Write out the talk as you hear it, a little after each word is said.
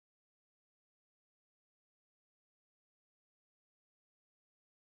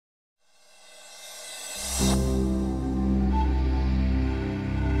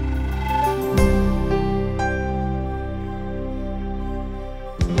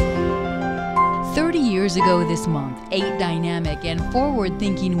Years ago this month, 8 dynamic and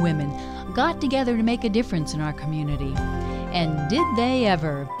forward-thinking women got together to make a difference in our community. And did they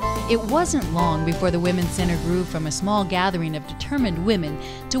ever? It wasn't long before the Women's Center grew from a small gathering of determined women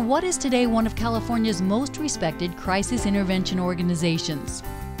to what is today one of California's most respected crisis intervention organizations.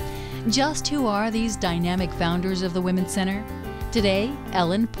 Just who are these dynamic founders of the Women's Center? Today,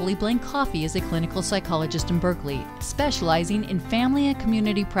 Ellen Pulley-Blank Coffey is a clinical psychologist in Berkeley, specializing in family and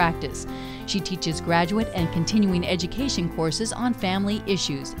community practice. She teaches graduate and continuing education courses on family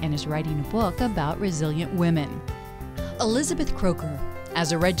issues and is writing a book about resilient women. Elizabeth Croker.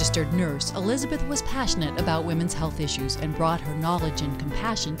 As a registered nurse, Elizabeth was passionate about women's health issues and brought her knowledge and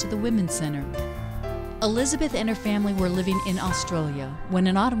compassion to the Women's Center. Elizabeth and her family were living in Australia when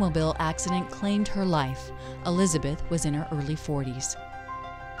an automobile accident claimed her life. Elizabeth was in her early 40s.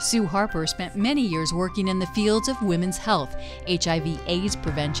 Sue Harper spent many years working in the fields of women's health, HIV/AIDS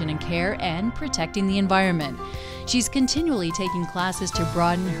prevention and care, and protecting the environment. She's continually taking classes to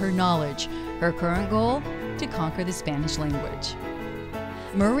broaden her knowledge. Her current goal? To conquer the Spanish language.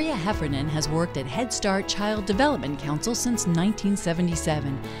 Maria Heffernan has worked at Head Start Child Development Council since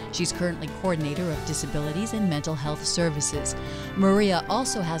 1977. She's currently coordinator of disabilities and mental health services. Maria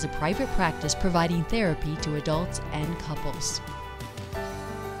also has a private practice providing therapy to adults and couples.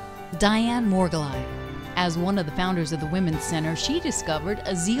 Diane Morgulai. As one of the founders of the Women's Center, she discovered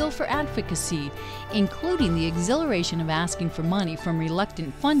a zeal for advocacy, including the exhilaration of asking for money from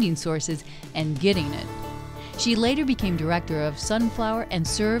reluctant funding sources and getting it. She later became director of Sunflower and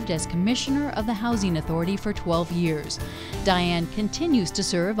served as commissioner of the Housing Authority for 12 years. Diane continues to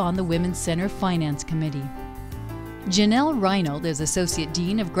serve on the Women's Center Finance Committee. Janelle Reinhold is Associate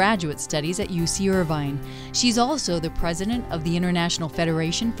Dean of Graduate Studies at UC Irvine. She's also the president of the International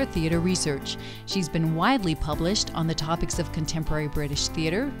Federation for Theater Research. She's been widely published on the topics of contemporary British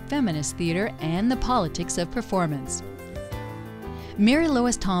theater, feminist theater, and the politics of performance. Mary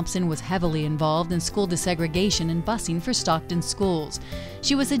Lois Thompson was heavily involved in school desegregation and busing for Stockton schools.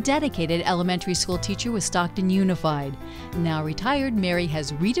 She was a dedicated elementary school teacher with Stockton Unified. Now retired, Mary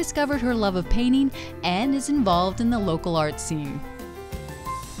has rediscovered her love of painting and is involved in the local art scene.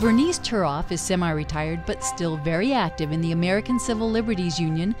 Bernice Turoff is semi-retired but still very active in the American Civil Liberties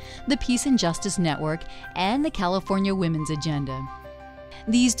Union, the Peace and Justice Network, and the California Women's Agenda.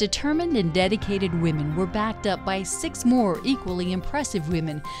 These determined and dedicated women were backed up by 6 more equally impressive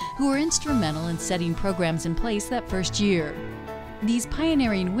women who were instrumental in setting programs in place that first year. These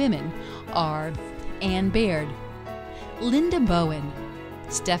pioneering women are Ann Baird, Linda Bowen,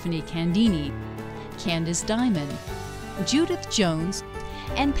 Stephanie Candini, Candace Diamond, Judith Jones,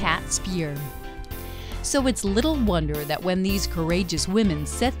 and Pat Spear. So it's little wonder that when these courageous women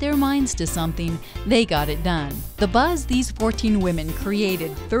set their minds to something, they got it done. The buzz these 14 women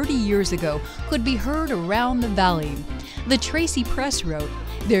created 30 years ago could be heard around the valley. The Tracy Press wrote,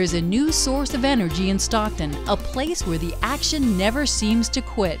 "There's a new source of energy in Stockton, a place where the action never seems to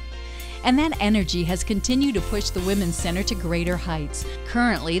quit." And that energy has continued to push the Women's Center to greater heights.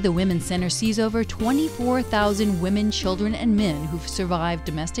 Currently, the Women's Center sees over 24,000 women, children, and men who've survived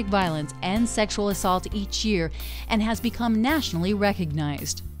domestic violence and sexual assault each year and has become nationally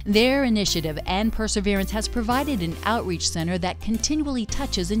recognized. Their initiative and perseverance has provided an outreach center that continually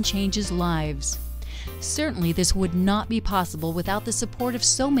touches and changes lives. Certainly, this would not be possible without the support of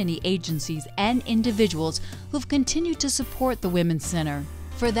so many agencies and individuals who've continued to support the Women's Center.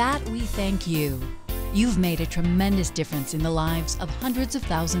 For that, we thank you. You've made a tremendous difference in the lives of hundreds of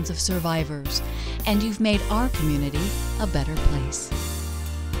thousands of survivors, and you've made our community a better place.